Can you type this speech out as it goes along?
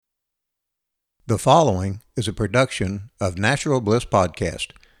The following is a production of Natural Bliss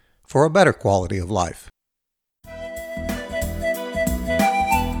Podcast for a better quality of life.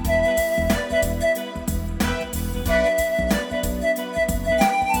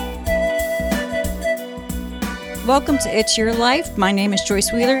 Welcome to It's Your Life. My name is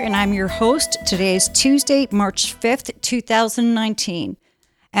Joyce Wheeler, and I'm your host. Today is Tuesday, March 5th, 2019.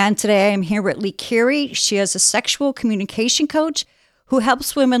 And today I am here with Lee Carey. She is a sexual communication coach who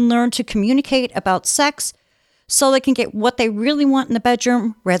helps women learn to communicate about sex so they can get what they really want in the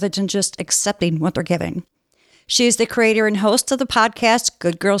bedroom rather than just accepting what they're given. She is the creator and host of the podcast,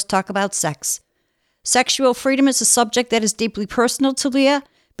 Good Girls Talk About Sex. Sexual freedom is a subject that is deeply personal to Leah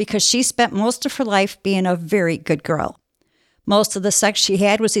because she spent most of her life being a very good girl. Most of the sex she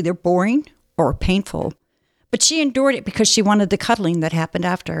had was either boring or painful, but she endured it because she wanted the cuddling that happened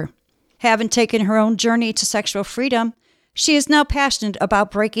after. Having taken her own journey to sexual freedom, she is now passionate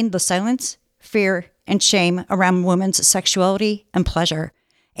about breaking the silence, fear, and shame around women's sexuality and pleasure,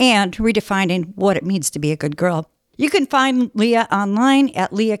 and redefining what it means to be a good girl. You can find Leah online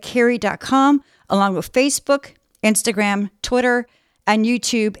at leahcarey.com, along with Facebook, Instagram, Twitter, and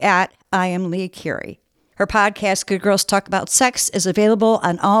YouTube at I Am Leah Carey. Her podcast, Good Girls Talk About Sex, is available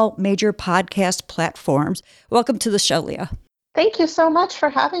on all major podcast platforms. Welcome to the show, Leah. Thank you so much for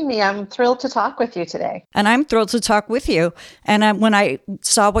having me. I'm thrilled to talk with you today. And I'm thrilled to talk with you. And when I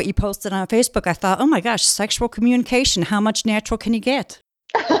saw what you posted on Facebook, I thought, oh my gosh, sexual communication, how much natural can you get?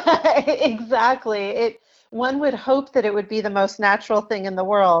 Exactly. One would hope that it would be the most natural thing in the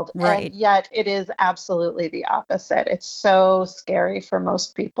world, right? And yet it is absolutely the opposite. It's so scary for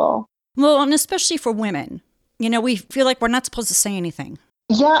most people. Well, and especially for women. You know, we feel like we're not supposed to say anything.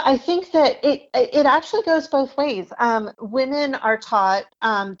 Yeah, I think that it actually goes both ways. Women are taught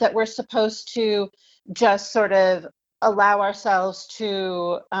that we're supposed to just sort of allow ourselves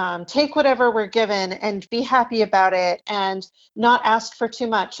to take whatever we're given and be happy about it and not ask for too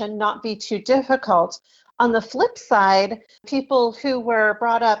much and not be too difficult. On the flip side, people who were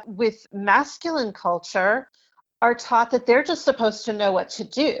brought up with masculine culture are taught that they're just supposed to know what to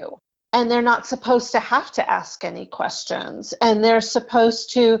do. And they're not supposed to have to ask any questions. And they're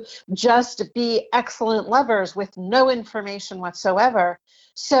supposed to just be excellent lovers with no information whatsoever.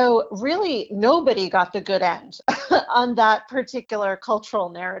 So really, nobody got the good end on that particular cultural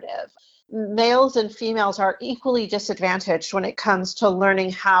narrative. Males and females are equally disadvantaged when it comes to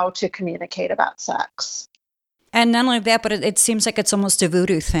learning how to communicate about sex. And not only that, but it seems like it's almost a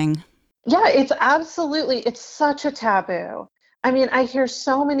voodoo thing. Yeah, it's such a taboo. I mean, I hear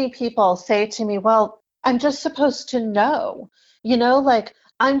so many people say to me, well, I'm just supposed to know, like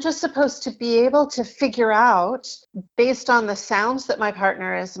I'm just supposed to be able to figure out based on the sounds that my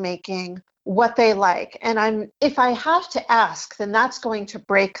partner is making what they like. And if I have to ask, then that's going to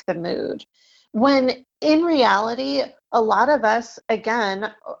break the mood. When in reality, a lot of us,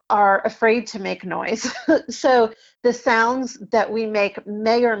 again, are afraid to make noise. So the sounds that we make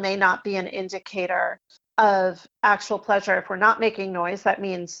may or may not be an indicator of actual pleasure. If we're not making noise, that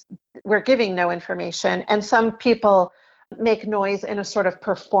means we're giving no information. And some people make noise in a sort of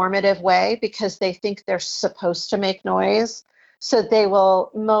performative way because they think they're supposed to make noise. So they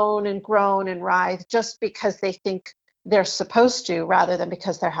will moan and groan and writhe just because they think they're supposed to rather than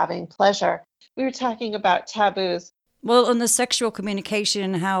because they're having pleasure. We were talking about taboos. Well, in the sexual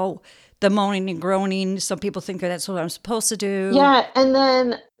communication, how the moaning and groaning, some people think that's what I'm supposed to do. Yeah, and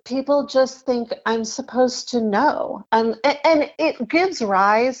then people just think I'm supposed to know. And it gives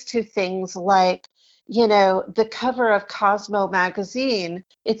rise to things like, the cover of Cosmo magazine,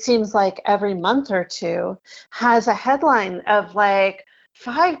 it seems like every month or two, has a headline of like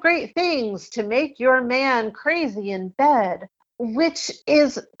 5 great things to make your man crazy in bed, which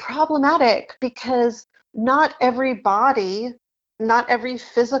is problematic because not every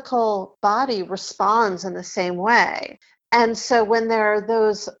physical body responds in the same way. And so when there are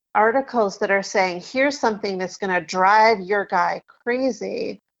those articles that are saying, here's something that's going to drive your guy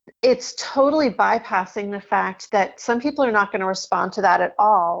crazy, it's totally bypassing the fact that some people are not going to respond to that at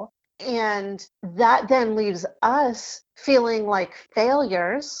all. And that then leaves us feeling like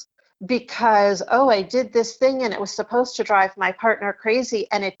failures because, oh, I did this thing and it was supposed to drive my partner crazy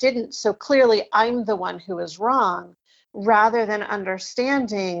and it didn't. So clearly I'm the one who is wrong, rather than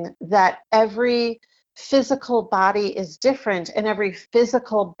understanding that every physical body is different and every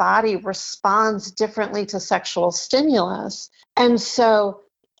physical body responds differently to sexual stimulus. And so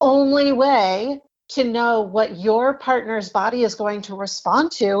only way to know what your partner's body is going to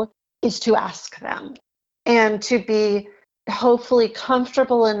respond to is to ask them and to be hopefully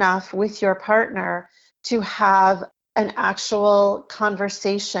comfortable enough with your partner to have an actual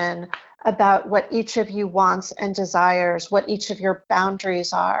conversation about what each of you wants and desires, what each of your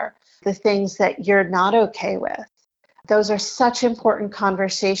boundaries are, the things that you're not okay with. Those are such important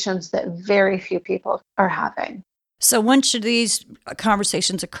conversations that very few people are having. So when should these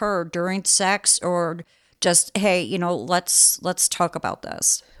conversations occur? During sex, or just, hey, let's talk about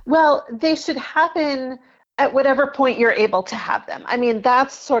this? Well, they should happen at whatever point you're able to have them. I mean,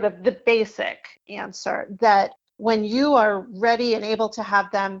 that's sort of the basic answer, that when you are ready and able to have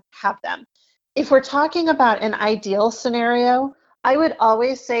them, have them. If we're talking about an ideal scenario, I would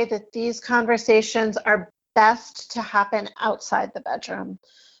always say that these conversations are best to happen outside the bedroom.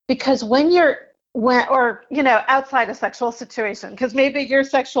 Because outside a sexual situation, because maybe your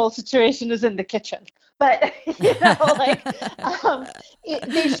sexual situation is in the kitchen, but like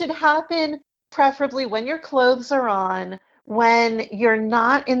they should happen preferably when your clothes are on, when you're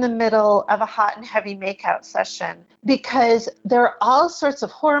not in the middle of a hot and heavy makeout session, because there are all sorts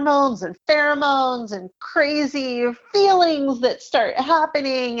of hormones and pheromones and crazy feelings that start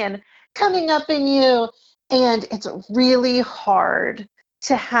happening and coming up in you. And it's really hard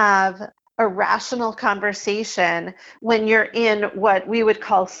to have a rational conversation when you're in what we would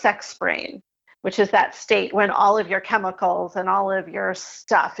call sex brain, which is that state when all of your chemicals and all of your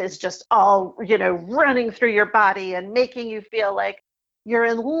stuff is just all, running through your body and making you feel like you're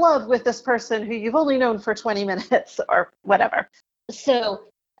in love with this person who you've only known for 20 minutes or whatever. So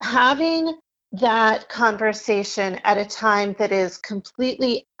having that conversation at a time that is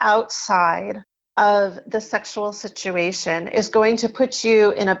completely outside of the sexual situation is going to put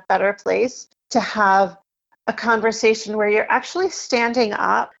you in a better place to have a conversation where you're actually standing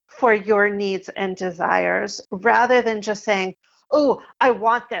up for your needs and desires, rather than just saying, oh, I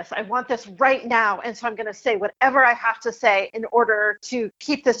want this right now, and so I'm going to say whatever I have to say in order to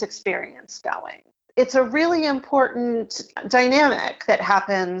keep this experience going. It's a really important dynamic that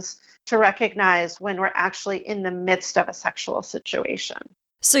happens to recognize when we're actually in the midst of a sexual situation.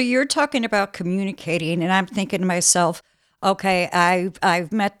 So you're talking about communicating, and I'm thinking to myself, okay,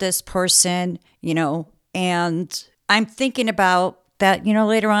 I've met this person, and I'm thinking about that,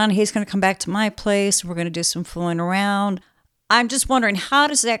 later on he's going to come back to my place. We're going to do some fooling around. I'm just wondering, how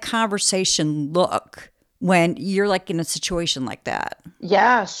does that conversation look when you're like in a situation like that?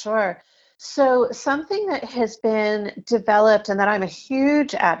 Yeah, sure. So something that has been developed and that I'm a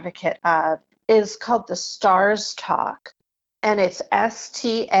huge advocate of is called the STARS talk. And it's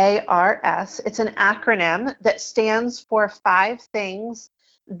STARS. It's an acronym that stands for 5 things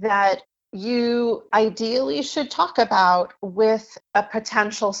that you ideally should talk about with a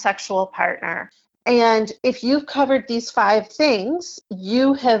potential sexual partner. And if you've covered these 5 things,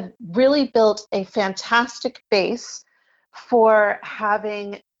 you have really built a fantastic base for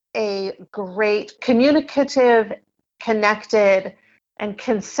having a great communicative, connected, and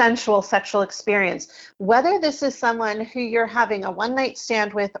consensual sexual experience. Whether this is someone who you're having a one-night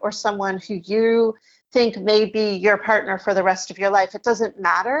stand with or someone who you think may be your partner for the rest of your life, it doesn't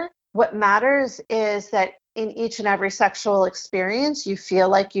matter. What matters is that in each and every sexual experience, you feel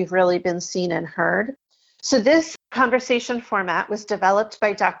like you've really been seen and heard. So this conversation format was developed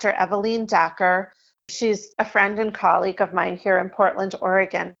by Dr. Eveline Dacker. She's a friend and colleague of mine here in Portland,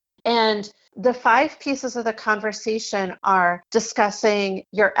 Oregon. And the 5 pieces of the conversation are discussing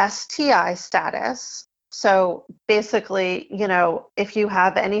your STI status. So basically, if you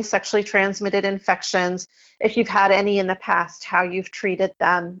have any sexually transmitted infections, if you've had any in the past, how you've treated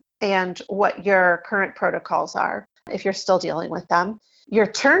them, and what your current protocols are, if you're still dealing with them. Your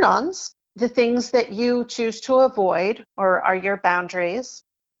turn-ons, the things that you choose to avoid or are your boundaries.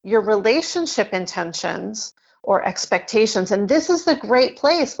 Your relationship intentions or expectations. And this is the great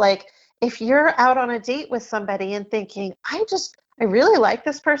place. Like if you're out on a date with somebody and thinking, I really like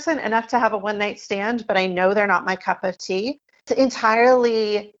this person enough to have a one-night stand, but I know they're not my cup of tea. It's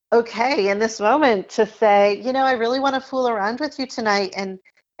entirely okay in this moment to say, I really want to fool around with you tonight, and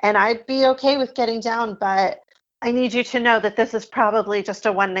I'd be okay with getting down, but I need you to know that this is probably just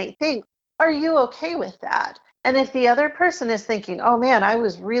a one-night thing. Are you okay with that? And if the other person is thinking, oh man, I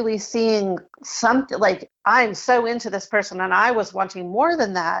was really seeing something, like I'm so into this person and I was wanting more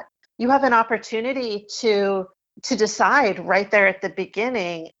than that, you have an opportunity to decide right there at the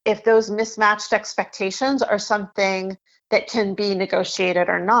beginning if those mismatched expectations are something that can be negotiated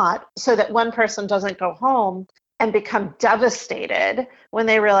or not, so that one person doesn't go home and become devastated when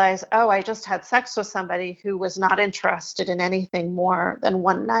they realize, oh, I just had sex with somebody who was not interested in anything more than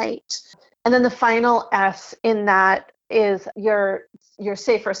one night. And then the final S in that is your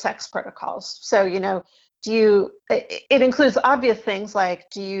safer sex protocols. So, it includes obvious things like,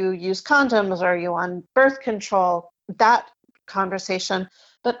 do you use condoms? Are you on birth control? That conversation.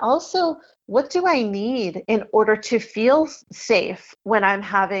 but also what do I need in order to feel safe when I'm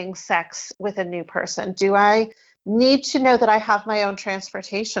having sex with a new person? Do I need to know that I have my own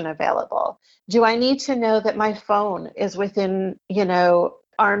transportation available? Do I need to know that my phone is within,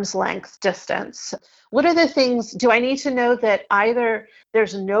 arm's length distance? What are the things? Do I need to know that either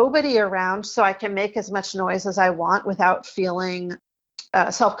there's nobody around so I can make as much noise as I want without feeling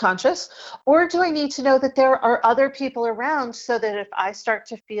self-conscious, or do I need to know that there are other people around so that if I start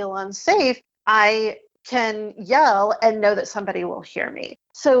to feel unsafe, I can yell and know that somebody will hear me?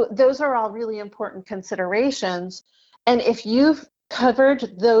 So those are all really important considerations. And if you've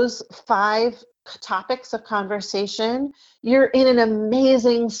covered those 5 topics of conversation, you're in an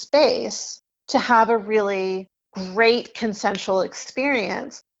amazing space to have a really great consensual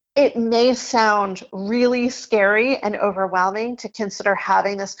experience. It may sound really scary and overwhelming to consider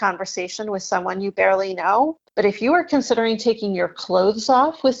having this conversation with someone you barely know. But if you are considering taking your clothes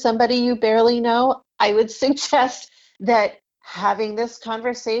off with somebody you barely know, I would suggest that having this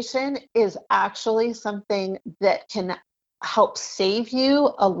conversation is actually something that can help save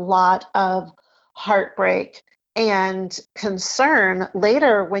you a lot of heartbreak and concern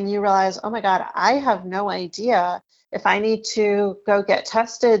later when you realize, oh my God, I have no idea if I need to go get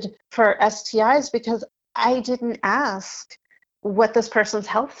tested for STIs because I didn't ask what this person's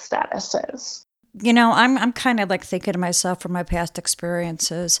health status is. I'm kind of like thinking to myself from my past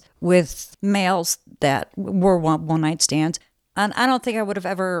experiences with males that were one night stands. And I don't think I would have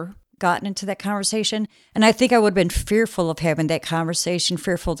ever gotten into that conversation. And I think I would have been fearful of having that conversation,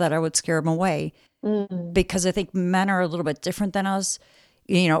 fearful that I would scare them away. Because I think men are a little bit different than us.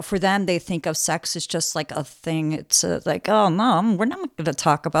 For them, they think of sex as just like a thing. It's like, oh, no, we're not going to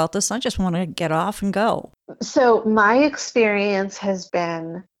talk about this. I just want to get off and go. So my experience has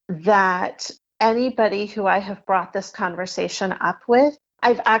been that anybody who I have brought this conversation up with,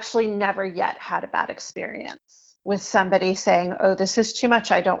 I've actually never yet had a bad experience with somebody saying, oh, this is too much.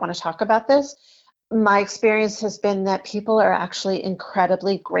 I don't want to talk about this. My experience has been that people are actually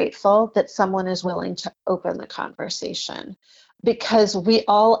incredibly grateful that someone is willing to open the conversation, because we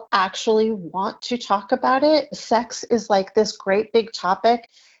all actually want to talk about it. Sex is like this great big topic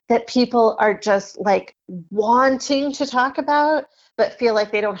that people are just like wanting to talk about, but feel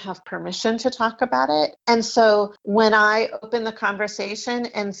like they don't have permission to talk about it. And so when I open the conversation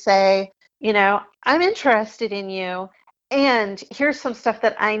and say, I'm interested in you, and here's some stuff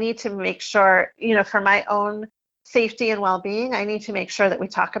that I need to make sure, for my own safety and well-being, I need to make sure that we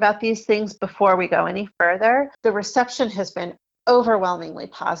talk about these things before we go any further. The reception has been overwhelmingly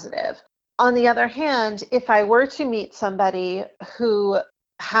positive. On the other hand, if I were to meet somebody who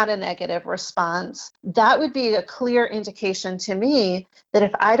had a negative response, that would be a clear indication to me that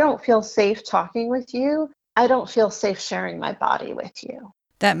if I don't feel safe talking with you, I don't feel safe sharing my body with you.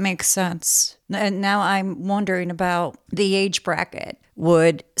 That makes sense. And now I'm wondering about the age bracket.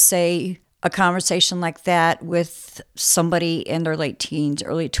 Would, say, a conversation like that with somebody in their late teens,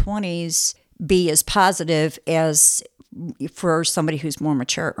 early 20s be as positive as for somebody who's more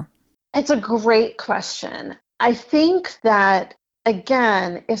mature? It's a great question. I think that,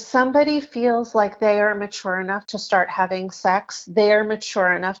 again, if somebody feels like they are mature enough to start having sex, they are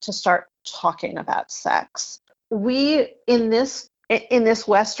mature enough to start talking about sex. We, in this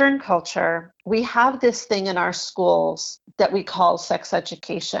Western culture, we have this thing in our schools that we call sex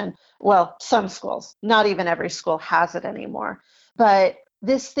education. Well, some schools, not even every school has it anymore. But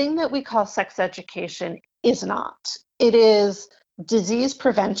this thing that we call sex education is not. It is disease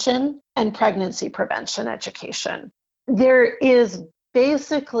prevention and pregnancy prevention education. There is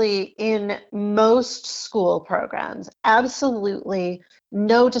basically, in most school programs, absolutely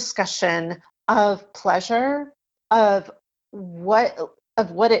no discussion of pleasure, of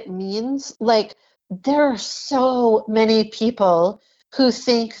what it means. Like, there are so many people who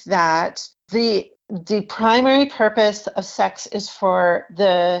think that the primary purpose of sex is for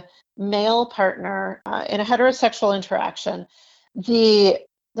the male partner in a heterosexual interaction. The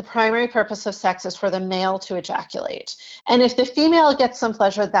primary purpose of sex is for the male to ejaculate. And if the female gets some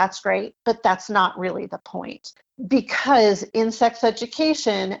pleasure, that's great, but that's not really the point. Because in sex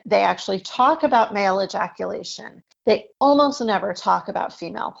education, they actually talk about male ejaculation. They almost never talk about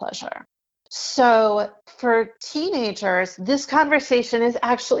female pleasure. So for teenagers, this conversation is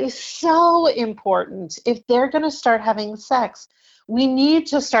actually so important. If they're going to start having sex, we need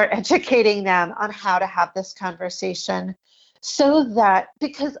to start educating them on how to have this conversation. So that,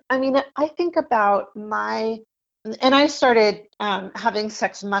 because I think about and I started having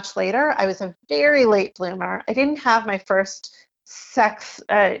sex much later. I was a very late bloomer. I didn't have my first sex,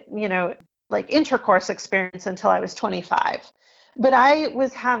 like intercourse experience until I was 25. But I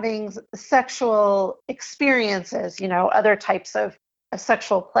was having sexual experiences, other types of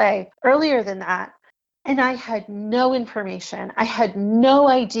sexual play earlier than that. And I had no information. I had no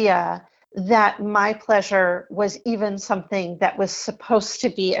idea that my pleasure was even something that was supposed to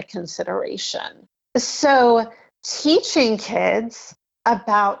be a consideration. So, teaching kids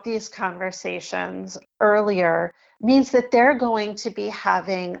about these conversations earlier means that they're going to be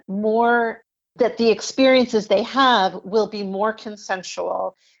having more, that the experiences they have will be more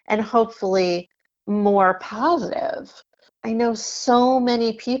consensual and hopefully more positive. I know so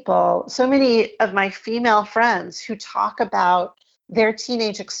many people, so many of my female friends who talk about their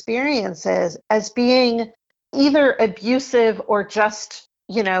teenage experiences as being either abusive or just,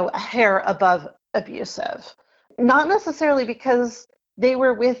 a hair above abusive. Not necessarily because they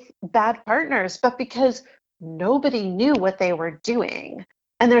were with bad partners, but because nobody knew what they were doing.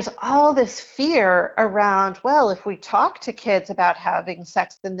 And there's all this fear around, well, if we talk to kids about having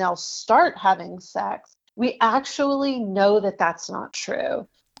sex, then they'll start having sex. We actually know that that's not true.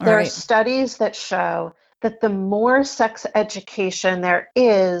 There are Right. studies that show that the more sex education there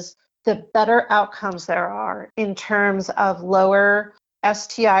is, the better outcomes there are in terms of lower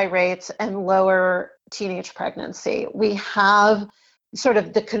STI rates and lower teenage pregnancy. We have sort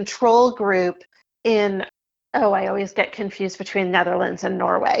of the control group in, oh, I always get confused between Netherlands and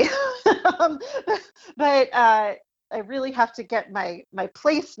Norway. um, but I really have to get my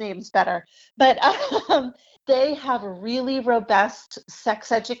place names better. But they have really robust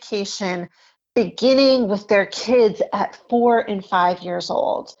sex education beginning with their kids at 4 and 5 years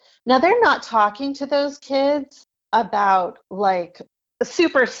old. Now, they're not talking to those kids about like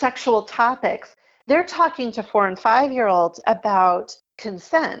super sexual topics. They're talking to 4 and 5 year olds about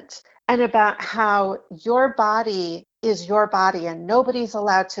consent and about how your body is your body and nobody's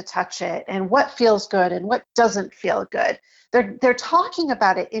allowed to touch it and what feels good and what doesn't feel good. They're talking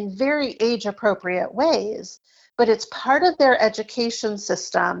about it in very age appropriate ways, but it's part of their education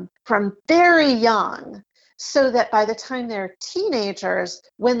system from very young, so that by the time they're teenagers,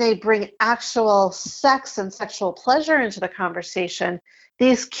 when they bring actual sex and sexual pleasure into the conversation,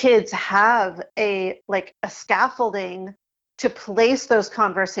 these kids have a scaffolding to place those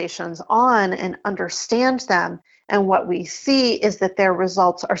conversations on and understand them. And what we see is that their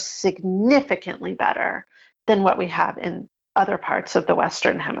results are significantly better than what we have in other parts of the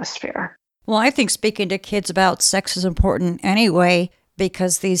Western Hemisphere. Well, I think speaking to kids about sex is important anyway,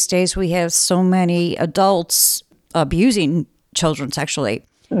 because these days we have so many adults abusing children sexually.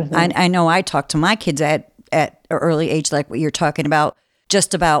 I know I talk to my kids at an early age, like what you're talking about,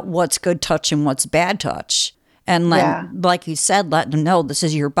 just about what's good touch and what's bad touch. And like you said, let them know this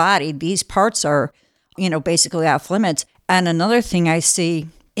is your body. These parts are, basically off limits. And another thing I see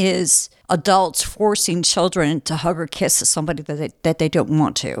is adults forcing children to hug or kiss somebody that they don't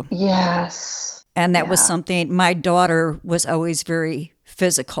want to. Yes. And that was something, my daughter was always very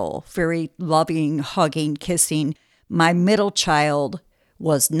physical, very loving, hugging, kissing. My middle child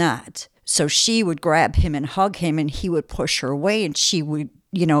was not. So she would grab him and hug him, and he would push her away, and she would,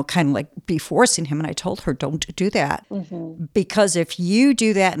 kind of like be forcing him. And I told her, don't do that. Mm-hmm. Because if you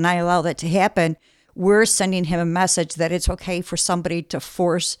do that and I allow that to happen, we're sending him a message that it's okay for somebody to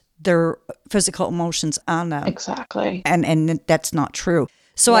force their physical emotions on them. Exactly. And that's not true.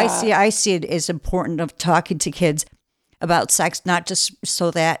 So I see it as important of talking to kids about sex, not just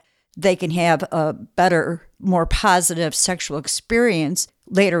so that they can have a better, more positive sexual experience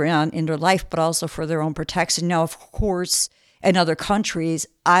later on in their life, but also for their own protection. Now, of course, in other countries,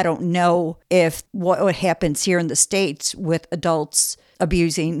 I don't know if what happens here in the States with adults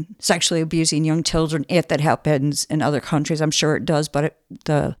sexually abusing young children, if that happens in other countries. I'm sure it does, but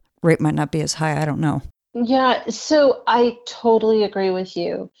the rate might not be as high. I don't know. Yeah, so I totally agree with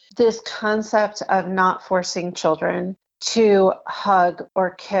you. This concept of not forcing children to hug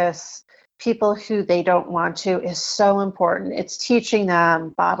or kiss people who they don't want to is so important. It's teaching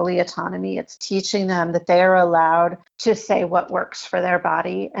them bodily autonomy. It's teaching them that they are allowed to say what works for their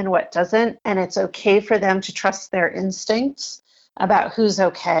body and what doesn't. And it's okay for them to trust their instincts about who's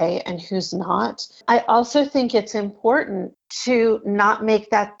okay and who's not. I also think it's important to not make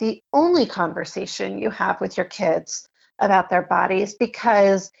that the only conversation you have with your kids about their bodies,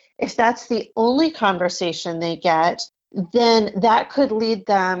 because if that's the only conversation they get, then that could lead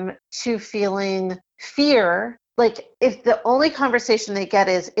them to feeling fear. Like if the only conversation they get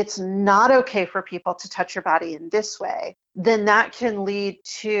is it's not okay for people to touch your body in this way, then that can lead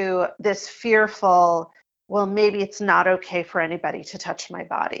to this fearful, well, maybe it's not okay for anybody to touch my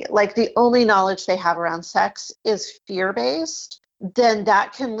body. Like the only knowledge they have around sex is fear-based, then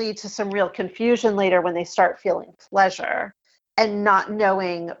that can lead to some real confusion later when they start feeling pleasure. and not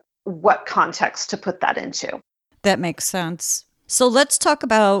knowing what context to put that into. That makes sense. So let's talk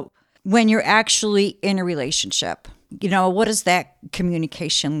about when you're actually in a relationship. What does that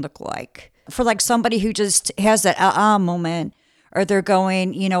communication look like? For like somebody who just has that moment, or they're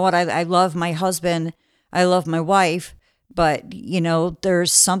going, you know what, I love my husband, I love my wife, but,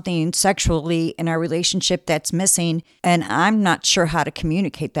 there's something sexually in our relationship that's missing, and I'm not sure how to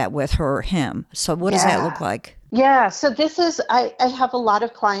communicate that with her or him. So what does that look like? Yeah. So this is, I have a lot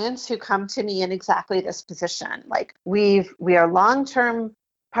of clients who come to me in exactly this position. Like we are long-term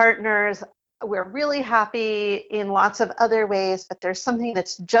partners. We're really happy in lots of other ways, but there's something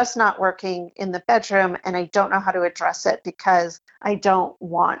that's just not working in the bedroom, and I don't know how to address it because I don't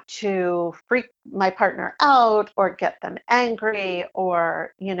want to freak my partner out or get them angry,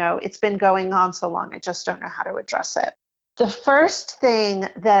 or, it's been going on so long, I just don't know how to address it. The first thing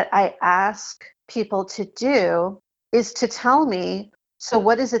that I ask people to do is to tell me, so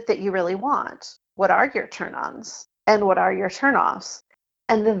what is it that you really want? What are your turn-ons and what are your turn-offs?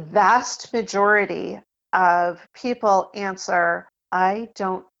 And the vast majority of people answer, I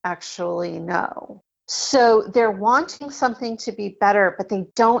don't actually know. So they're wanting something to be better, but they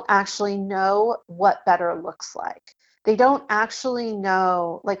don't actually know what better looks like. They don't actually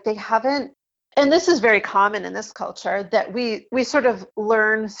know, like they haven't, and this is very common in this culture, that we sort of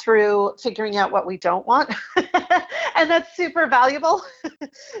learn through figuring out what we don't want. And that's super valuable.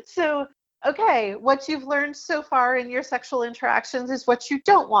 So, okay, what you've learned so far in your sexual interactions is what you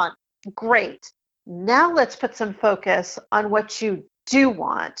don't want. Great. Now let's put some focus on what you do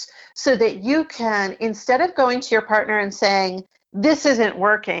want, so that you can, instead of going to your partner and saying, this isn't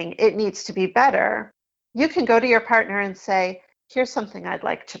working, it needs to be better, you can go to your partner and say, here's something I'd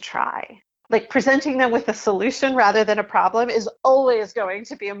like to try. Like presenting them with a solution rather than a problem is always going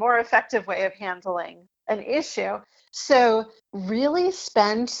to be a more effective way of handling an issue. So really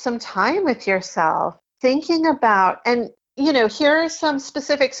spend some time with yourself thinking about, and here are some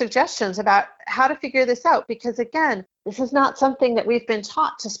specific suggestions about how to figure this out, because again, this is not something that we've been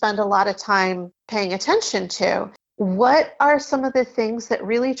taught to spend a lot of time paying attention to. What are some of the things that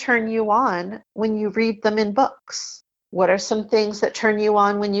really turn you on when you read them in books? What are some things that turn you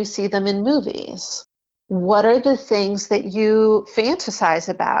on when you see them in movies? What are the things that you fantasize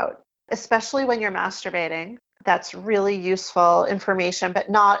about, especially when you're masturbating? That's really useful information, but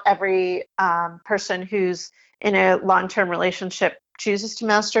not every person who's in a long-term relationship chooses to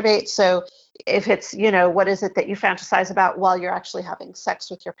masturbate. So if it's, what is it that you fantasize about while you're actually having sex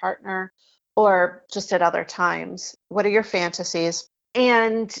with your partner, or just at other times? What are your fantasies?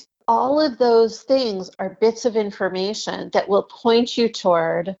 And all of those things are bits of information that will point you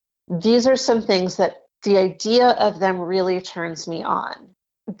toward, these are some things that the idea of them really turns me on.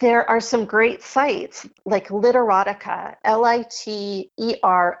 There are some great sites like Literotica,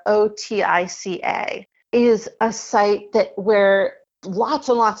 Literotica, is a site where lots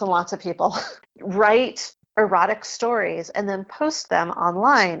and lots and lots of people write erotic stories and then post them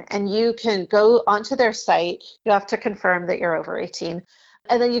online. And you can go onto their site. You have to confirm that you're over 18.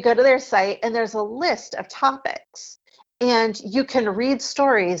 And then you go to their site and there's a list of topics. And you can read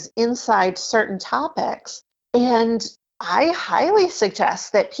stories inside certain topics. And I highly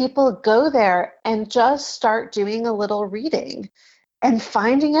suggest that people go there and just start doing a little reading and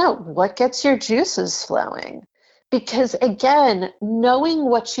finding out what gets your juices flowing. Because again, knowing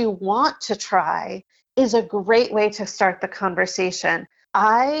what you want to try is a great way to start the conversation.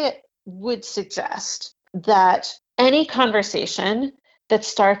 I would suggest that any conversation that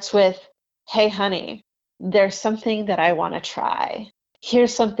starts with, hey, honey, there's something that I want to try.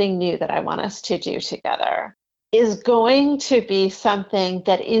 Here's something new that I want us to do together, is going to be something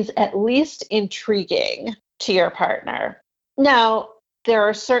that is at least intriguing to your partner. Now, there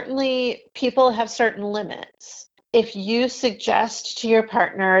are certainly, people have certain limits. If you suggest to your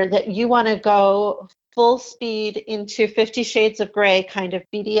partner that you want to go full speed into 50 Shades of Grey kind of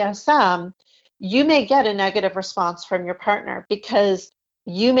BDSM, you may get a negative response from your partner because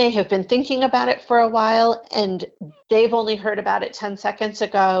you may have been thinking about it for a while and they've only heard about it 10 seconds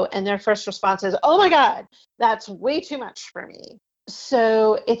ago, and their first response is, oh my God, that's way too much for me.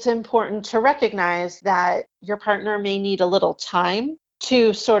 So it's important to recognize that your partner may need a little time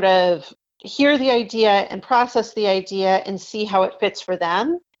to sort of hear the idea and process the idea and see how it fits for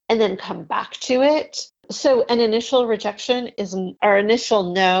them, and then come back to it. So an initial rejection or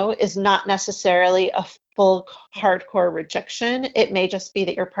initial no is not necessarily a full hardcore rejection. It may just be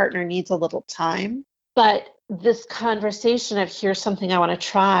that your partner needs a little time. But this conversation of here's something I want to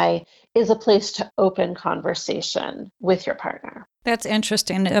try is a place to open conversation with your partner. That's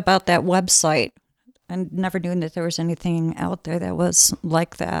interesting about that website. and never knew that there was anything out there that was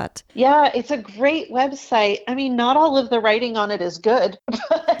like that. Yeah, it's a great website. I mean, not all of the writing on it is good,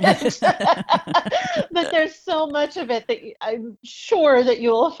 but there's so much of it that I'm sure that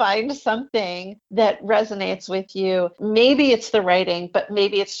you will find something that resonates with you. Maybe it's the writing, but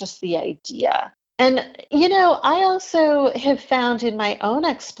maybe it's just the idea. And, I also have found in my own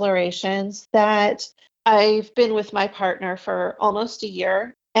explorations that I've been with my partner for almost a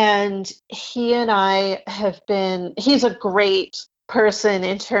year, and he and I he's a great person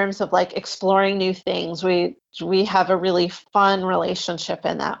in terms of like exploring new things. We have a really fun relationship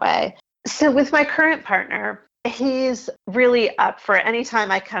in that way. So with my current partner, he's really up for any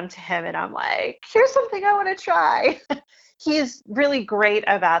time I come to him and I'm like, here's something I want to try. He's really great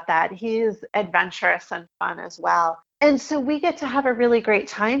about that. He's adventurous and fun as well. And so we get to have a really great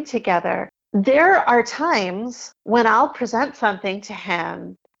time together. There are times when I'll present something to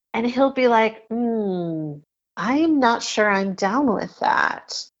him and he'll be like, I'm not sure I'm down with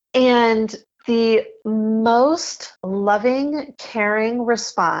that. And the most loving, caring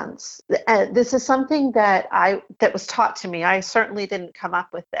response, this is something that was taught to me. I certainly didn't come up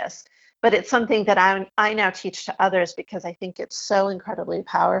with this, but it's something that I now teach to others because I think it's so incredibly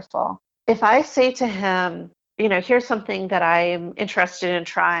powerful. If I say to him, here's something that I'm interested in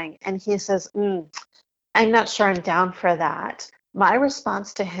trying, and he says, I'm not sure I'm down for that. My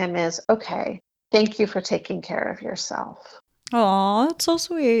response to him is, okay, thank you for taking care of yourself. Oh, that's so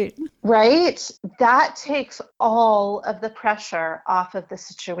sweet. Right? That takes all of the pressure off of the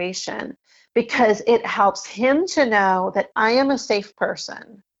situation because it helps him to know that I am a safe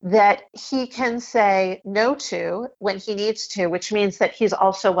person, that he can say no to when he needs to, which means that he's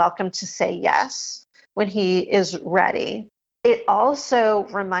also welcome to say yes when he is ready. It also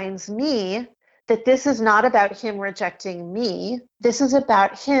reminds me that this is not about him rejecting me. This is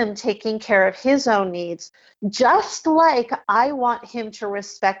about him taking care of his own needs, just like I want him to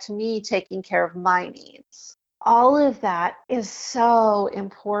respect me taking care of my needs. All of that is so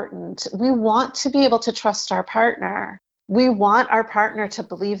important. We want to be able to trust our partner. We want our partner to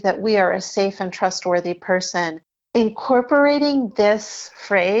believe that we are a safe and trustworthy person. Incorporating this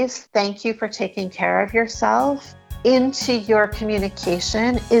phrase, thank you for taking care of yourself, into your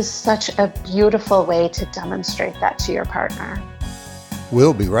communication is such a beautiful way to demonstrate that to your partner.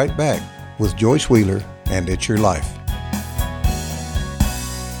 We'll be right back with Joyce Wheeler and It's Your Life.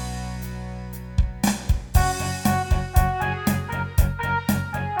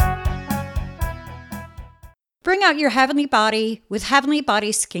 Bring out your heavenly body with Heavenly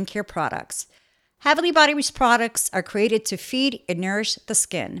Body skincare products. Heavenly Body's products are created to feed and nourish the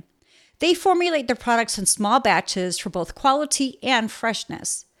skin. They formulate their products in small batches for both quality and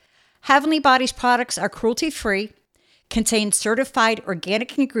freshness. Heavenly Body's products are cruelty-free, contain certified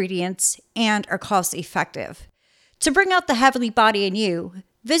organic ingredients, and are cost-effective. To bring out the Heavenly Body in you,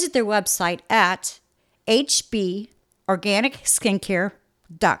 visit their website at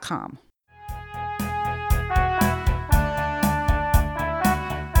hborganicskincare.com.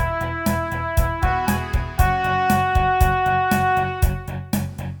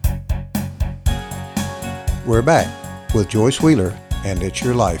 We're back with Joyce Wheeler and It's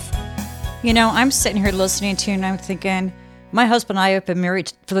Your Life. I'm sitting here listening to you and I'm thinking, my husband and I have been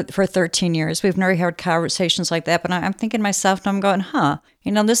married for 13 years. We've never had conversations like that, but I'm thinking to myself, and I'm going,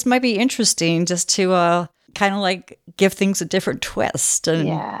 this might be interesting just to kind of like give things a different twist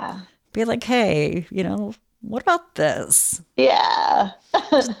and be like, hey, what about this? Yeah.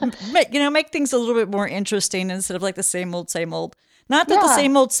 Make things a little bit more interesting instead of like the same old, same old. Not that the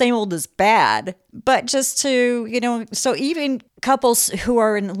same old is bad, but just to, so even couples who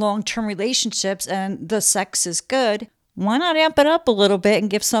are in long-term relationships and the sex is good, why not amp it up a little bit and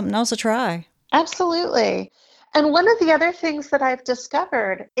give something else a try? Absolutely. And one of the other things that I've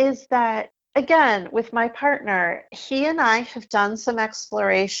discovered is that, again, with my partner, he and I have done some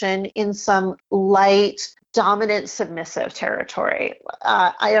exploration in some light, dominant, submissive territory.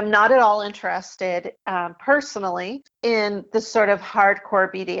 I am not at all interested personally in the sort of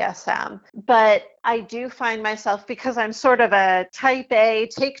hardcore BDSM, but I do find myself, because I'm sort of a type A,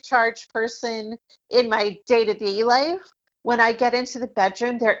 take charge person in my day-to-day life, when I get into the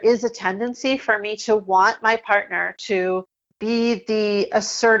bedroom, there is a tendency for me to want my partner to be the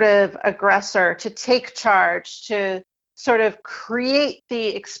assertive aggressor, to take charge, to sort of create the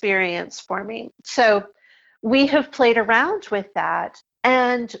experience for me. So we have played around with that.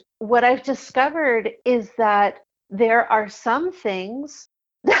 And what I've discovered is that there are some things.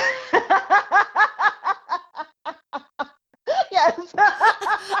 Yes.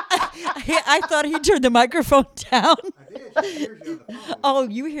 I thought he turned the microphone down. I did. Oh,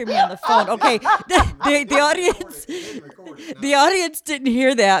 you hear me on the phone. Okay. The audience the audience didn't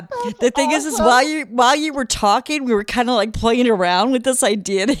hear that. The thing is while you were talking, we were kind of like playing around with this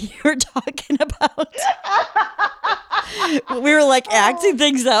idea that you were talking about. We were like acting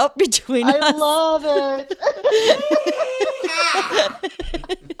things out between us. I love it.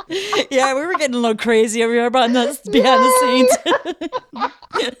 Yeah, we were getting a little crazy over here behind the scenes.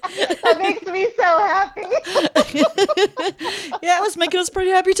 That makes me so happy. Yeah, it was making us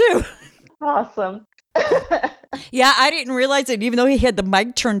pretty happy too. Awesome. Yeah, I didn't realize it. Even though he had the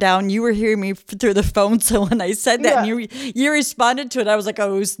mic turned down, you were hearing me through the phone. So when I said that, and you responded to it, I was like,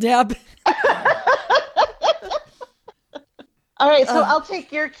 "Oh snap!" All right, so I'll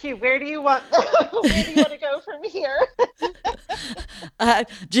take your cue. Where do you want to go from here?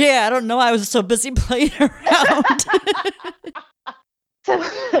 Gee, I don't know. I was so busy playing around.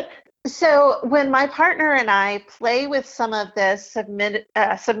 So when my partner and I play with some of this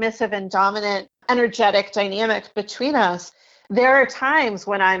submissive and dominant energetic dynamic between us, there are times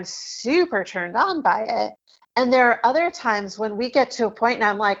when I'm super turned on by it. And there are other times when we get to a point and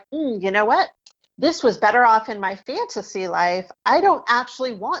I'm like, you know what? This was better off in my fantasy life. I don't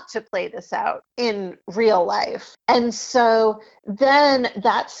actually want to play this out in real life. And so then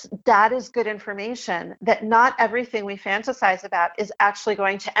that is good information that not everything we fantasize about is actually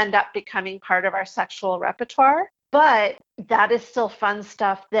going to end up becoming part of our sexual repertoire. But that is still fun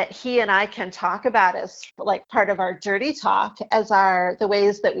stuff that he and I can talk about as like part of our dirty talk, as the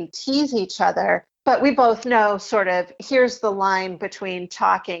ways that we tease each other. But we both know sort of here's the line between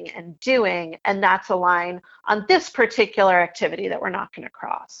talking and doing, and that's a line on this particular activity that we're not going to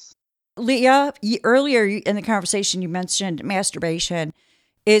cross. Leah, earlier in the conversation, you mentioned masturbation.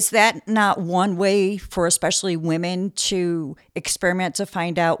 Is that not one way for especially women to experiment to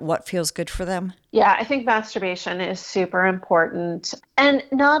find out what feels good for them? Yeah, I think masturbation is super important, and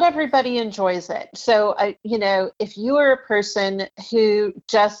not everybody enjoys it. So, if you are a person who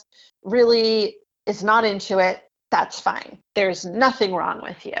just really is not into it, that's fine. There's nothing wrong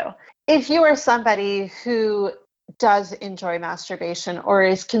with you. If you are somebody who does enjoy masturbation or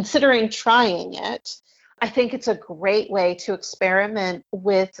is considering trying it, I think it's a great way to experiment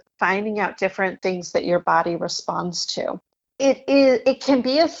with finding out different things that your body responds to. It can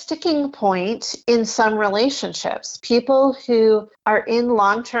be a sticking point in some relationships. People who are in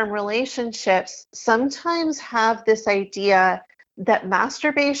long-term relationships sometimes have this idea that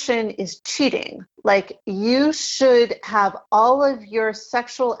masturbation is cheating. Like, you should have all of your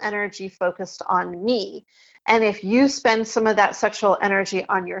sexual energy focused on me. And if you spend some of that sexual energy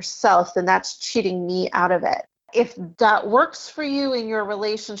on yourself, then that's cheating me out of it. If that works for you in your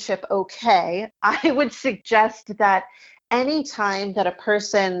relationship, okay, I would suggest that any time that a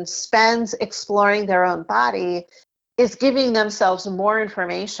person spends exploring their own body is giving themselves more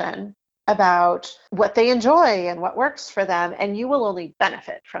information about what they enjoy and what works for them, and you will only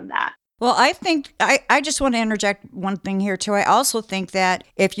benefit from that. Well, I think I just want to interject one thing here too. I also think that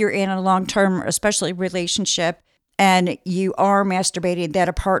if you're in a long-term, especially relationship, and you are masturbating, that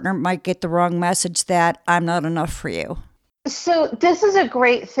a partner might get the wrong message that I'm not enough for you. So this is a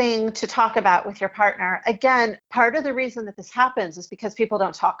great thing to talk about with your partner. Again, part of the reason that this happens is because people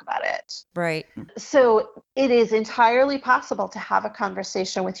don't talk about it. Right. So it is entirely possible to have a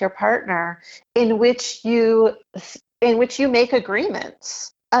conversation with your partner in which you make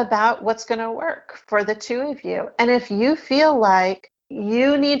agreements about what's going to work for the two of you. And if you feel like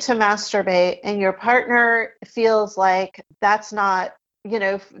you need to masturbate and your partner feels like that's not,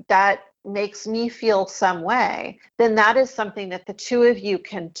 that makes me feel some way, then that is something that the two of you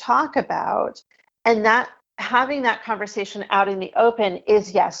can talk about. And that having that conversation out in the open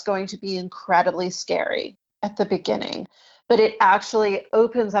is, yes, going to be incredibly scary at the beginning, but it actually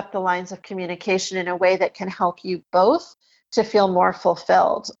opens up the lines of communication in a way that can help you both to feel more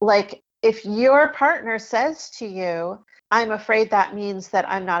fulfilled. Like, if your partner says to you, I'm afraid that means that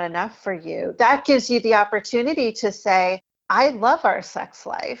I'm not enough for you, that gives you the opportunity to say, I love our sex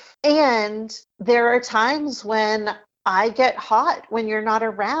life. And there are times when I get hot when you're not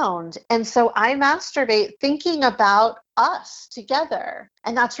around. And so I masturbate thinking about us together.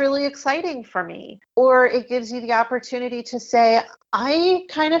 And that's really exciting for me. Or it gives you the opportunity to say, I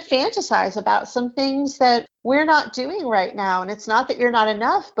kind of fantasize about some things that we're not doing right now. And it's not that you're not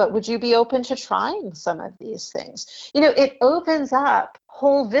enough, but would you be open to trying some of these things? It opens up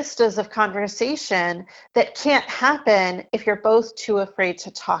whole vistas of conversation that can't happen if you're both too afraid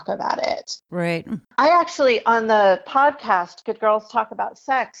to talk about it. Right. I actually, on the podcast, Good Girls Talk About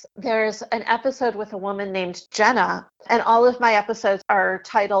Sex, there's an episode with a woman named Jenna, and all of my episodes are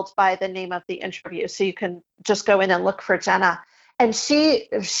titled by the name of the interview. So you can just go in and look for Jenna. And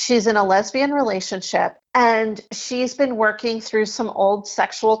she's in a lesbian relationship, and she's been working through some old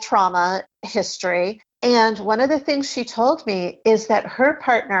sexual trauma history. And one of the things she told me is that her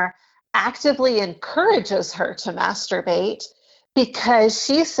partner actively encourages her to masturbate because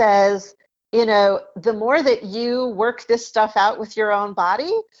she says, the more that you work this stuff out with your own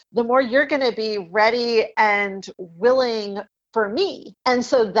body, the more you're going to be ready and willing for me. And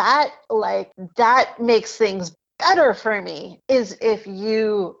so that makes things better for me is if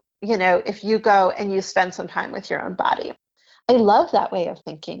you go and you spend some time with your own body. I love that way of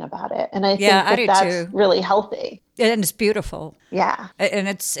thinking about it. And I think that's really healthy. And it's beautiful. Yeah. And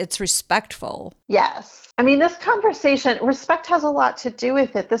it's respectful. Yes. I mean, this conversation, respect has a lot to do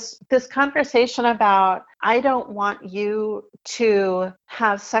with it. This conversation about, I don't want you to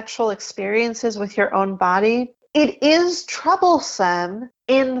have sexual experiences with your own body. It is troublesome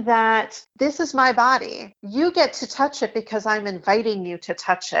in that this is my body. You get to touch it because I'm inviting you to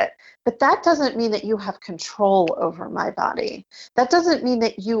touch it. But that doesn't mean that you have control over my body. That doesn't mean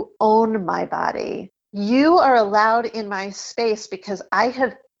that you own my body. You are allowed in my space because I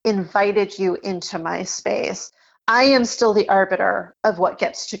have invited you into my space. I am still the arbiter of what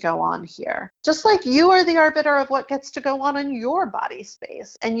gets to go on here. Just like you are the arbiter of what gets to go on in your body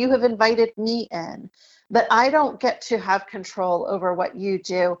space, and you have invited me in. But I don't get to have control over what you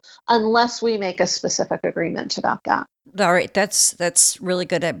do unless we make a specific agreement about that. All right, that's really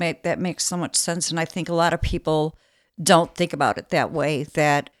good. That makes so much sense, and I think a lot of people don't think about it that way.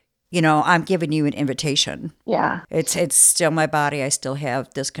 That I'm giving you an invitation. Yeah, it's still my body. I still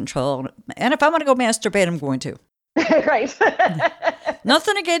have this control, and if I want to go masturbate, I'm going to. Right.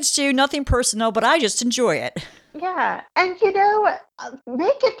 Nothing against you, nothing personal, but I just enjoy it. Yeah. And,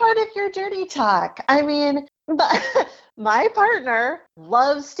 make it part of your dirty talk. I mean, my partner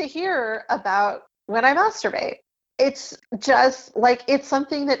loves to hear about when I masturbate. It's just like, it's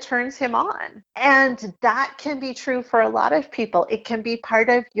something that turns him on. And that can be true for a lot of people. It can be part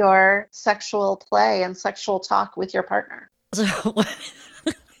of your sexual play and sexual talk with your partner. So,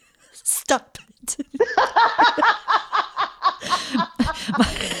 stop it.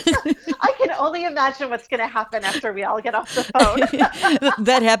 I can only imagine what's going to happen after we all get off the phone.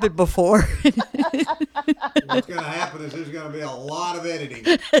 That happened before. What's going to happen is there's going to be a lot of editing.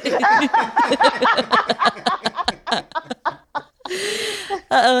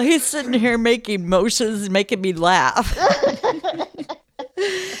 He's sitting here making motions and making me laugh.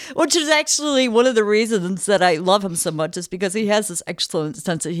 Which is actually one of the reasons that I love him so much, is because he has this excellent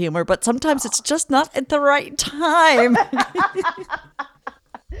sense of humor, but sometimes it's just not at the right time.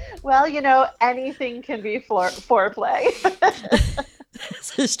 Well, anything can be foreplay.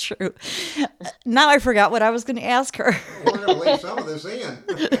 This is true. Now I forgot what I was going to ask her. We're going to leave some of this in.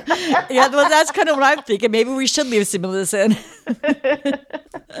 Yeah, well, that's kind of what I'm thinking. Maybe we should leave some of this in.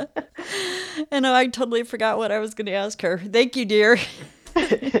 And I totally forgot what I was going to ask her. Thank you, dear. Does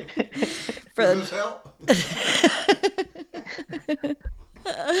this help?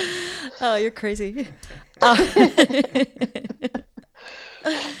 Oh, you're crazy.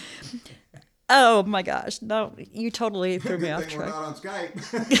 Oh my gosh! No, you totally threw me off track. We're not on Skype.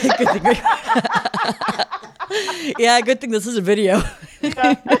 Yeah, good thing this is a video.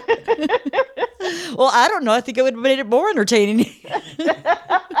 Well, I don't know. I think it would have made it more entertaining.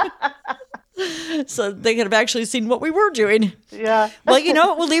 So they could have actually seen what we were doing. Yeah. Well,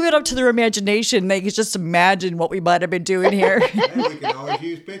 we'll leave it up to their imagination. They could just imagine what we might have been doing here. Hey, we can always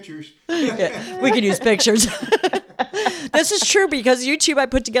use pictures. Yeah, we can use pictures. This is true because YouTube, I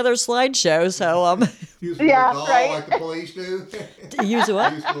put together a slideshow. So use a little doll right. like the police do. Use a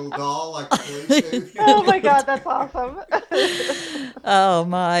what? Use a little doll like the police do. Oh my God, that's awesome. Oh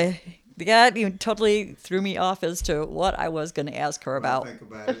my. Yeah, you totally threw me off as to what I was going to ask her about. Think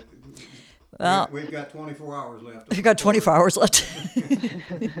about it. Well, we've got 24 hours left. We've got 24 hours left.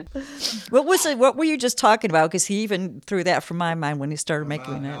 What was it? What were you just talking about? Because he even threw that from my mind when he started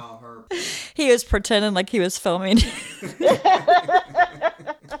making it. He was pretending like he was filming.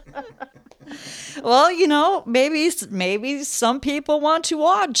 Well, maybe some people want to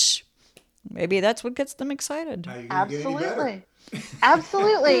watch. Maybe that's what gets them excited. Absolutely.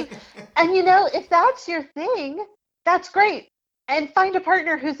 Absolutely. And if that's your thing, that's great. And find a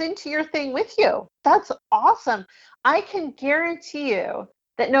partner who's into your thing with you. That's awesome. I can guarantee you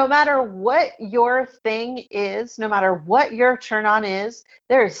that no matter what your thing is, no matter what your turn on is,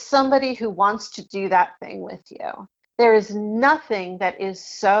 there is somebody who wants to do that thing with you. There is nothing that is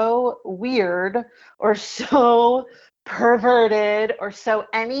so weird or so perverted or so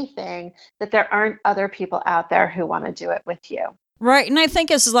anything that there aren't other people out there who want to do it with you. Right. And I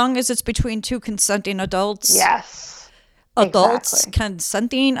think as long as it's between two consenting adults. Yes. Adults, Exactly.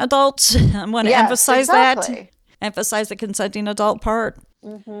 consenting adults. I want to Yes, emphasize exactly. that. Emphasize the consenting adult part.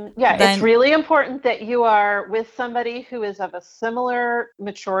 Yeah, it's Then, really important that you are with somebody who is of a similar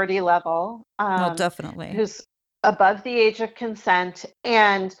maturity level, no, definitely. who's above the age of consent,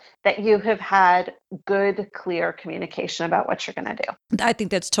 and that you have had good, clear communication about what you're going to do. I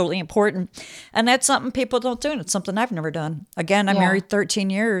think that's totally important. And that's something people don't do. And it's something I've never done. Again, I'm Yeah. married 13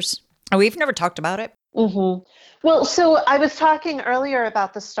 years. And we've never talked about it. Well, so I was talking earlier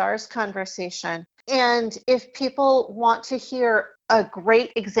about the stars conversation. And if people want to hear a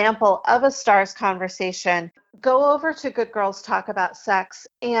great example of a stars conversation, go over to Good Girls Talk About Sex.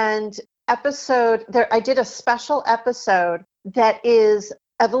 And I did a special episode that is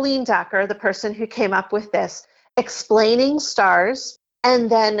Eveline Decker, the person who came up with this, explaining stars, and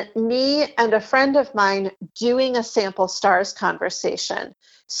then me and a friend of mine doing a sample stars conversation.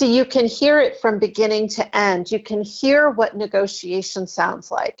 So you can hear it from beginning to end. You can hear what negotiation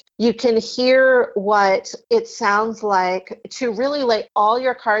sounds like. You can hear what it sounds like to really lay all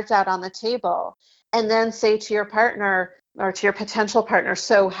your cards out on the table and then say to your partner or to your potential partner,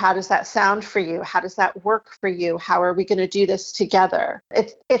 so how does that sound for you? How does that work for you? How are we going to do this together?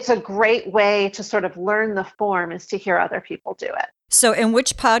 It's a great way to sort of learn the form, is to hear other people do it. So, in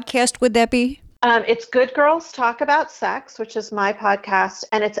which podcast would that be? It's Good Girls Talk About Sex, which is my podcast,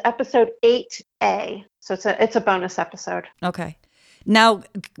 and it's episode 8A. So it's a bonus episode. Okay. Now,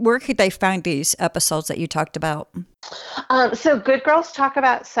 where could they find these episodes that you talked about? So Good Girls Talk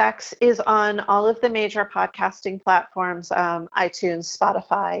About Sex is on all of the major podcasting platforms, iTunes,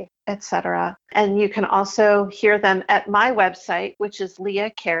 Spotify, etc. And you can also hear them at my website, which is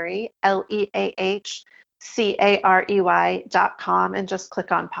Leah Carey, LeahCarey.com, and just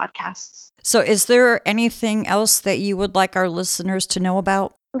click on podcasts. So, is there anything else that you would like our listeners to know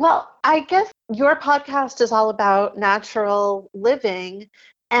about? Well, I guess your podcast is all about natural living.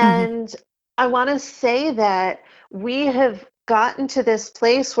 And I want to say that we have gotten to this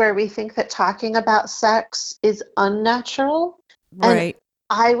place where we think that talking about sex is unnatural. Right. And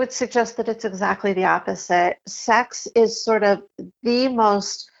I would suggest that it's exactly the opposite. Sex is sort of the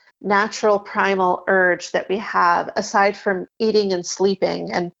most natural primal urge that we have, aside from eating and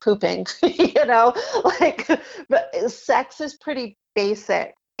sleeping and pooping, but sex is pretty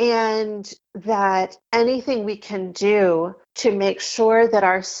basic. And that anything we can do to make sure that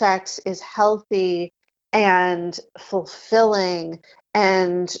our sex is healthy and fulfilling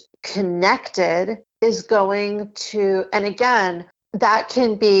and connected is going to, and again, that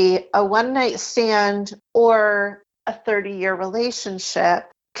can be a one-night stand or a 30-year relationship.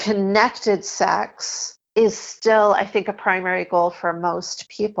 Connected sex is still, I think, a primary goal for most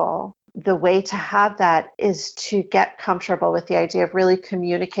people. The way to have that is to get comfortable with the idea of really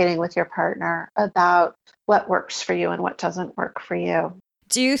communicating with your partner about what works for you and what doesn't work for you.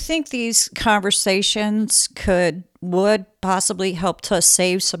 Do you think these conversations would possibly help to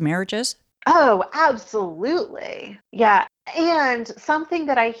save some marriages? Oh, absolutely. Yeah. And something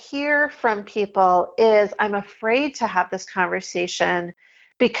that I hear from people is, I'm afraid to have this conversation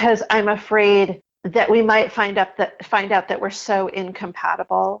because I'm afraid that we might find out that we're so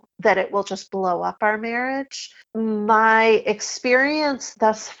incompatible that it will just blow up our marriage. My experience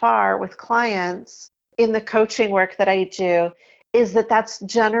thus far with clients in the coaching work that I do is that that's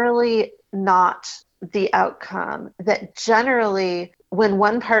generally not the outcome. That generally, when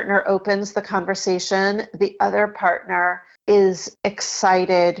one partner opens the conversation, the other partner is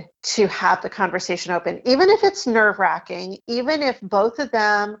excited to have the conversation open, even if it's nerve-wracking, even if both of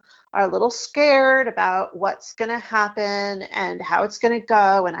them are a little scared about what's going to happen and how it's going to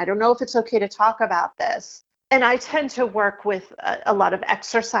go. And I don't know if it's okay to talk about this. And I tend to work with a lot of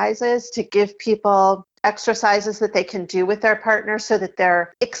exercises to give people exercises that they can do with their partner so that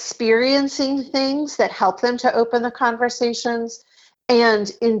they're experiencing things that help them to open the conversations.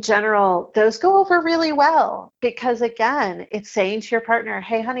 And in general, those go over really well because, again, it's saying to your partner,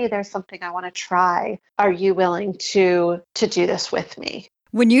 hey, honey, there's something I want to try. Are you willing to do this with me?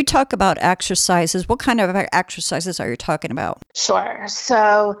 When you talk about exercises, what kind of exercises are you talking about? Sure.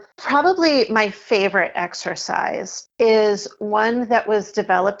 So probably my favorite exercise is one that was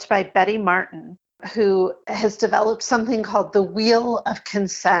developed by Betty Martin, who has developed something called the Wheel of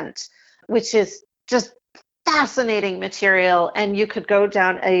Consent, which is just fascinating material, and you could go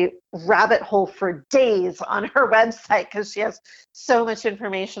down a rabbit hole for days on her website because she has so much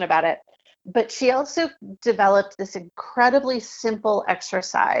information about it. But she also developed this incredibly simple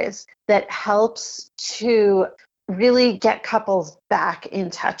exercise that helps to really get couples back in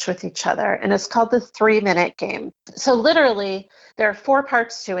touch with each other. And it's called the 3-minute game. So literally, there are 4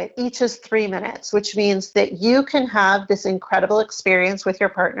 parts to it. Each is 3 minutes, which means that you can have this incredible experience with your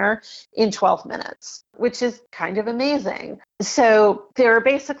partner in 12 minutes, which is kind of amazing. So there are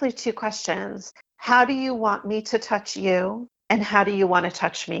basically 2 questions. How do you want me to touch you? And how do you want to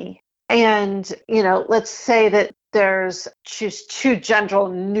touch me? And, let's say that choose 2 gender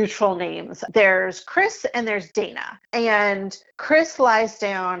neutral names. There's Chris and there's Dana. And Chris lies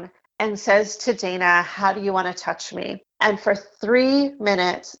down and says to Dana, how do you want to touch me? And for 3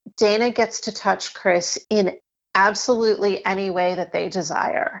 minutes, Dana gets to touch Chris in absolutely any way that they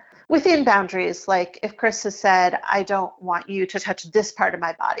desire, within boundaries. Like if Chris has said, I don't want you to touch this part of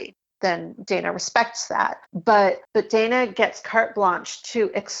my body, then Dana respects that. But Dana gets carte blanche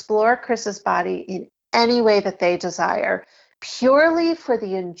to explore Chris's body in any way that they desire, purely for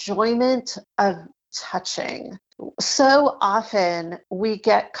the enjoyment of touching. So often we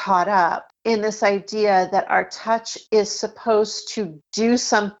get caught up in this idea that our touch is supposed to do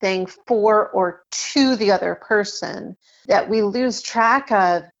something for or to the other person, that we lose track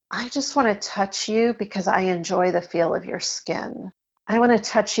of, I just want to touch you because I enjoy the feel of your skin. I want to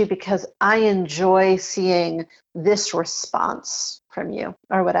touch you because I enjoy seeing this response from you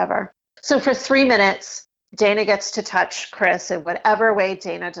or whatever. So for 3 minutes, Dana gets to touch Chris in whatever way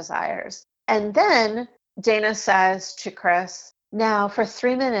Dana desires. And then Dana says to Chris, now for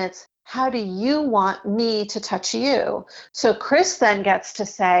 3 minutes, how do you want me to touch you? So Chris then gets to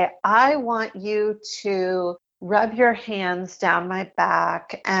say, I want you to rub your hands down my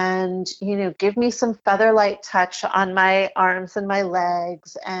back and, give me some feather-light touch on my arms and my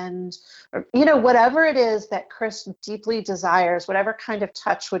legs and, whatever it is that Chris deeply desires, whatever kind of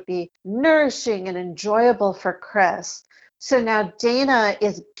touch would be nourishing and enjoyable for Chris. So now Dana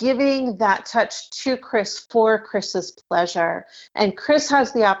is giving that touch to Chris for Chris's pleasure. And Chris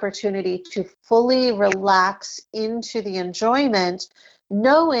has the opportunity to fully relax into the enjoyment,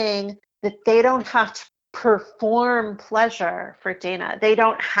 knowing that they don't have to perform pleasure for Dana. They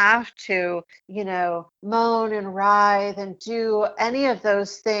don't have to, moan and writhe and do any of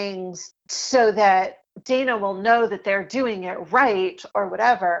those things so that Dana will know that they're doing it right or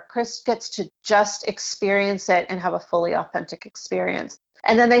whatever. Chris gets to just experience it and have a fully authentic experience.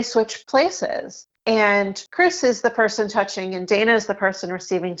 And then they switch places. And Chris is the person touching and Dana is the person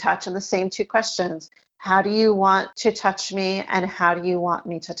receiving touch. And the same 2 questions. How do you want to touch me and how do you want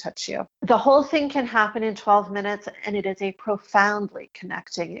me to touch you? The whole thing can happen in 12 minutes and it is a profoundly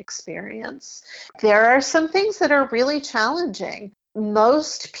connecting experience. There are some things that are really challenging.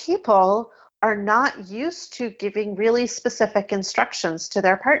 Most people are not used to giving really specific instructions to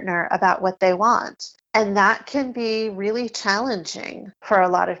their partner about what they want. And that can be really challenging for a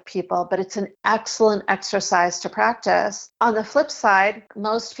lot of people, but it's an excellent exercise to practice. On the flip side,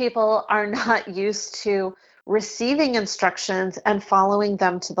 most people are not used to receiving instructions and following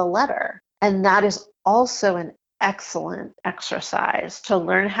them to the letter. And that is also an excellent exercise to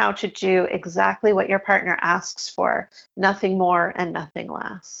learn how to do exactly what your partner asks for, nothing more and nothing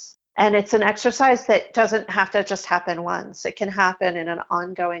less. And it's an exercise that doesn't have to just happen once. It can happen in an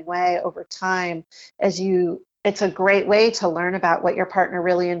ongoing way over time it's a great way to learn about what your partner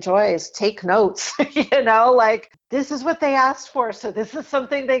really enjoys. Take notes, like this is what they asked for. So this is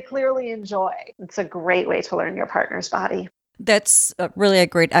something they clearly enjoy. It's a great way to learn your partner's body. That's really a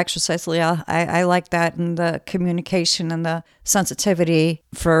great exercise, Leah. I like that, and the communication and the sensitivity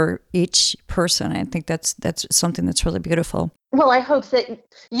for each person. I think that's something that's really beautiful. Well, I hope that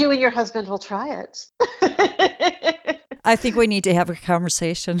you and your husband will try it. I think we need to have a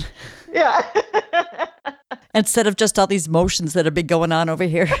conversation. Yeah. Instead of just all these motions that have been going on over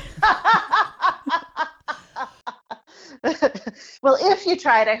here. Well, if you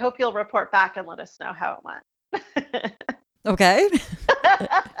try it, I hope you'll report back and let us know how it went. Okay.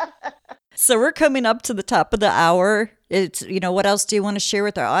 So we're coming up to the top of the hour. It's, what else do you want to share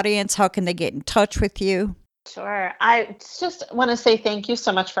with our audience? How can they get in touch with you? Sure. I just want to say thank you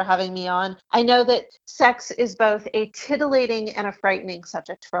so much for having me on. I know that sex is both a titillating and a frightening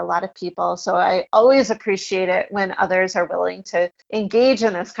subject for a lot of people. So I always appreciate it when others are willing to engage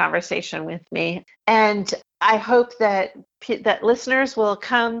in this conversation with me. And I hope that listeners will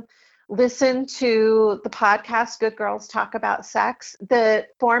come listen to the podcast, Good Girls Talk About Sex. The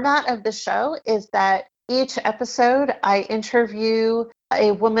format of the show is that each episode I interview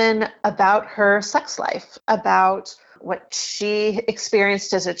a woman about her sex life, about what she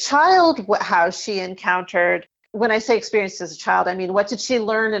experienced as a child, how she encountered. When I say experienced as a child, I mean, what did she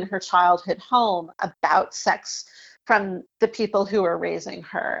learn in her childhood home about sex from the people who were raising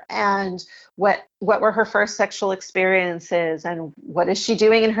her, and what were her first sexual experiences, and what is she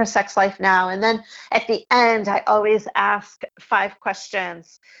doing in her sex life now? And then at the end, I always ask 5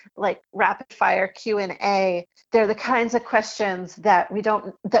 questions, like rapid fire Q&A. They're the kinds of questions that we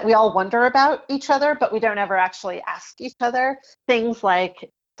all wonder about each other, but we don't ever actually ask each other. Things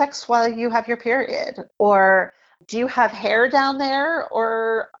like, sex while you have your period, or do you have hair down there,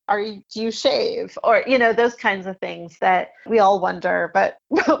 or do you shave, or those kinds of things that we all wonder, but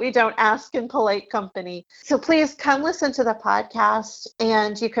we don't ask in polite company. So please come listen to the podcast,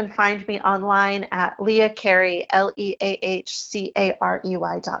 and you can find me online at Leah Carey,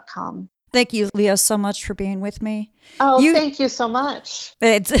 LeahCarey.com. Thank you, Leah, so much for being with me. Oh, thank you so much.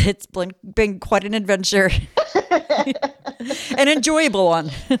 It's been quite an adventure. An enjoyable one.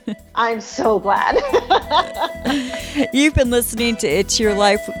 I'm so glad. You've been listening to It's Your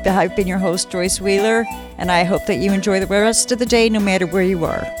Life. I've been your host, Joyce Wheeler, and I hope that you enjoy the rest of the day no matter where you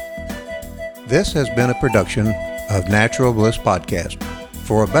are. This has been a production of Natural Bliss Podcast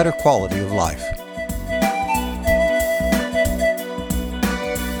for a better quality of life.